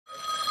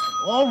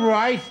All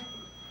right.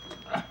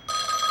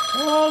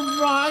 All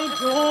right,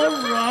 all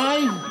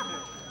right.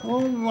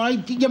 All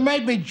right. You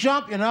made me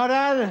jump, you know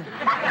that?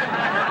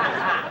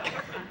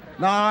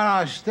 No,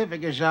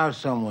 Stivics is out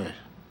somewhere.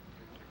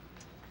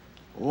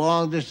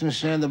 Long distance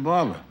Santa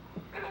Barbara.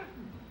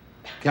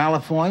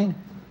 California?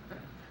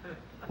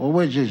 Well,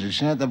 which is it?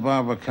 Santa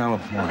Barbara,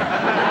 California.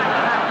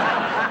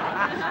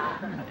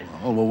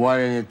 Oh, well, why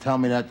didn't you tell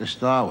me that to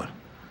start with?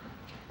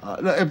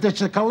 If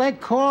it's a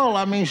collect call,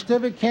 I mean,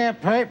 Stivics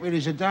can't pay me.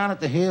 He's down at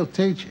the Heel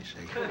teacher,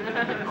 see?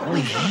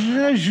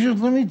 Oh, sure,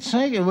 let me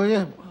take it, will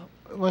you?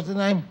 What's the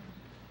name?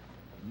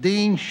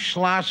 Dean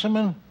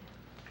Schlosserman?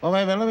 Oh,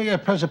 wait a minute, let me get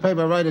a piece of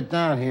paper and write it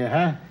down here,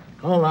 huh?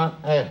 Hold on.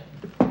 Hey,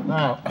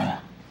 now.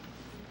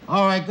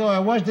 All right, go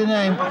ahead. What's the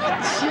name?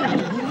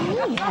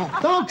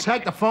 Don't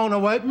take the phone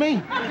away from me.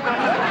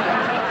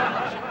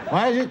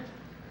 What is it?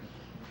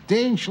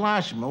 Dean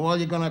Schlosserman. Well,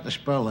 you're gonna have to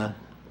spell that.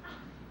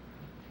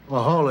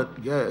 Well, hold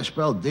it.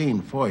 Spell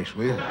Dean first,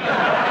 will you? Archie,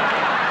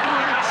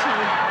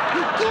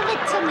 you give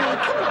it to me.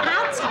 Come on,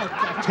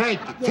 I'll take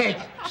it. Take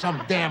it.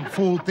 Some damn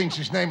fool thinks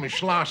his name is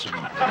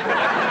Schlosserman.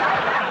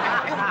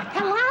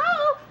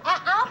 Hello?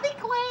 I'll be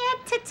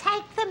glad to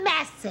take the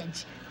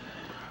message.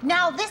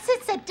 No, this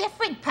is a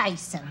different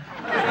person.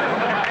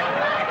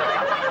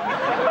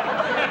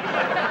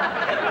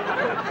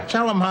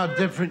 Tell him how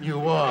different you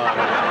are.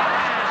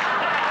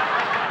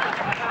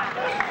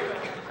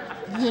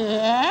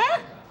 Yeah?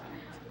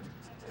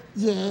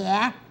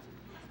 Yeah?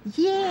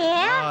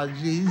 Yeah? Oh,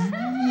 jeez.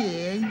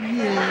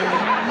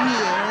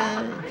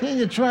 Yeah. Can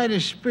you try to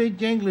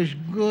speak English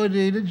good,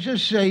 Edith?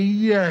 Just say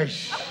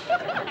yes.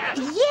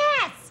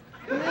 Yes!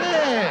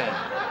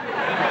 Yeah.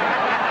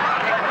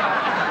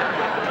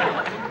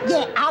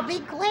 Yeah, I'll be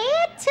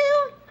glad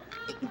to.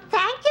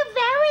 Thank you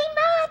very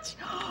much.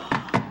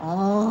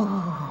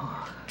 Oh.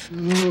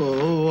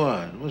 Oh,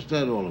 what? What's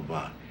that all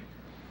about?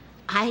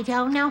 I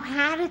don't know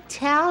how to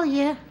tell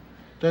you.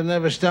 That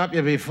never stopped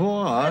you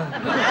before, huh?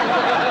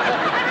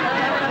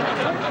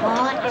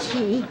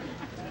 Archie,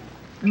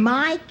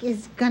 Mike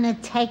is gonna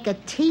take a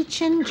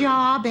teaching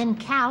job in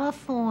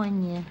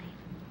California.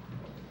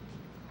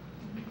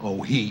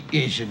 Oh, he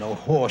isn't a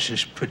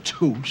horse's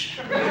produce.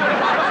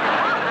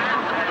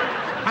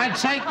 I'd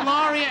take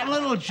Laurie and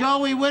little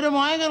Joey with him.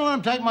 I ain't gonna let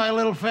him take my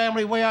little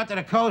family way out to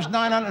the coast,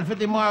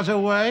 950 miles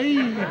away.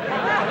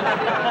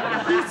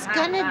 He's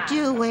gonna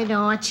do it,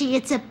 Archie.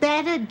 It's a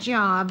better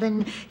job,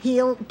 and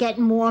he'll get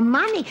more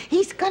money.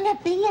 He's gonna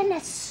be an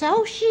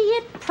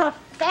associate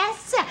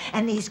professor,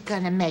 and he's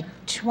gonna make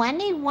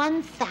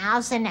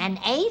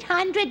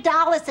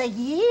 $21,800 a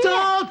year.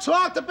 Don't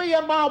talk to me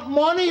about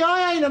money.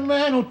 I ain't a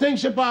man who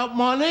thinks about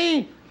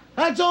money.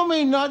 That don't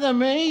mean nothing to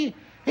me.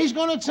 He's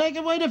gonna take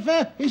away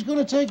He's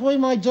gonna take away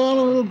my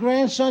darling little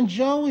grandson,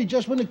 Joey,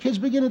 just when the kid's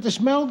beginning to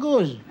smell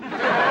good.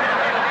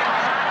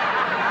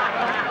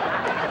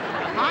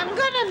 I'm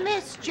gonna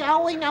miss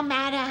Joey no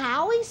matter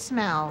how he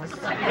smells.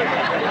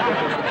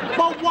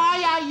 But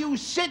why are you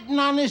sitting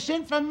on this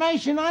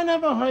information? I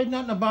never heard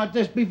nothing about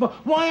this before.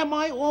 Why am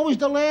I always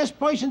the last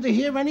person to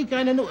hear any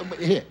kind of news?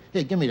 Here,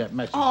 give me that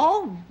message.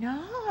 Oh,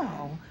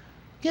 no.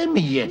 Give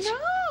me it.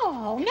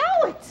 No,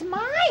 it's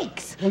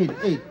Mike's.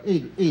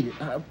 Edith.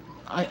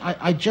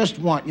 I just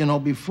want,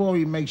 before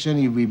he makes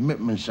any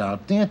remitments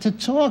out there, to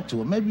talk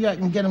to him. Maybe I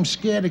can get him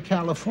scared of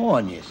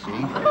California, see?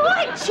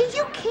 Archie,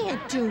 you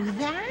can't do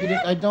that.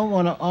 Edith, I don't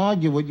want to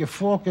argue with you.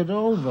 Fork it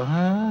over,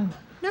 huh?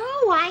 No,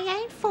 I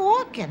ain't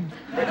forking.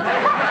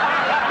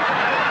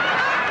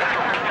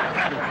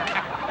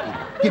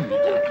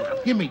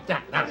 Give me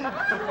that.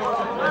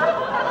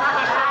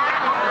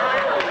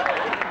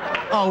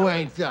 Oh,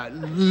 ain't that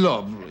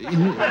lovely?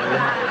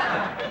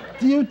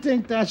 Do you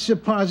think that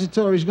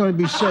suppository is going to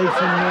be safe for me?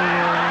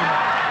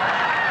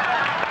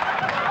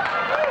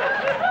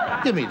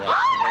 Give me that.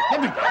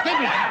 Give me.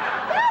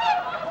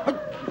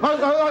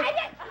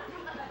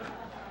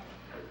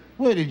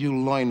 Where did you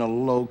learn a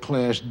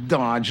low-class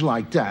dodge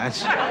like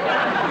that?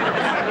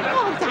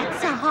 Oh,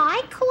 that's a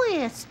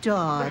high-class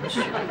dodge.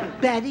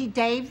 Betty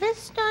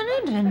Davis done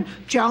it, and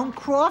Joan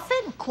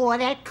Crawford,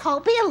 Claudette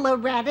Colby, and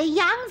Loretta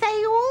Young,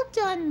 they all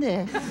done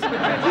this.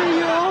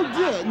 They all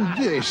done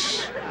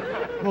this?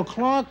 Well,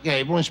 Clark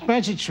Gable and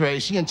Spencer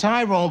Tracy and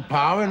Tyrone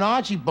Power and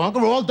Archie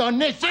Bunker all done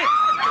this. Give me that.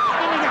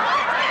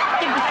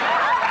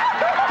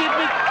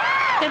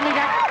 Give me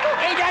that.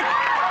 Hey, that.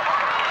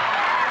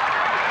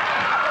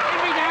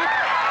 Give me that.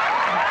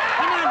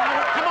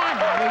 Come on,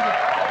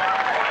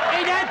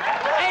 Hey, that.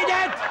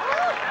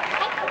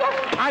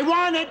 I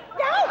want it.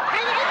 No, I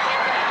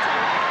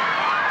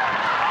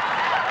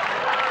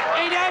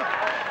Hey, ain't that.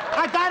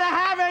 I gotta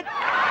have it.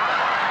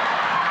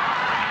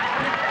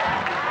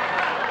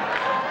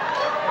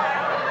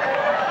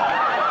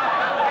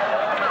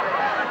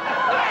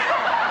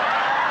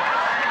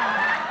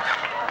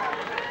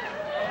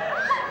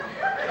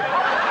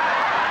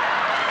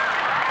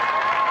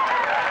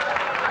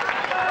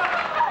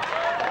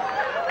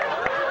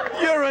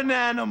 You're an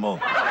animal.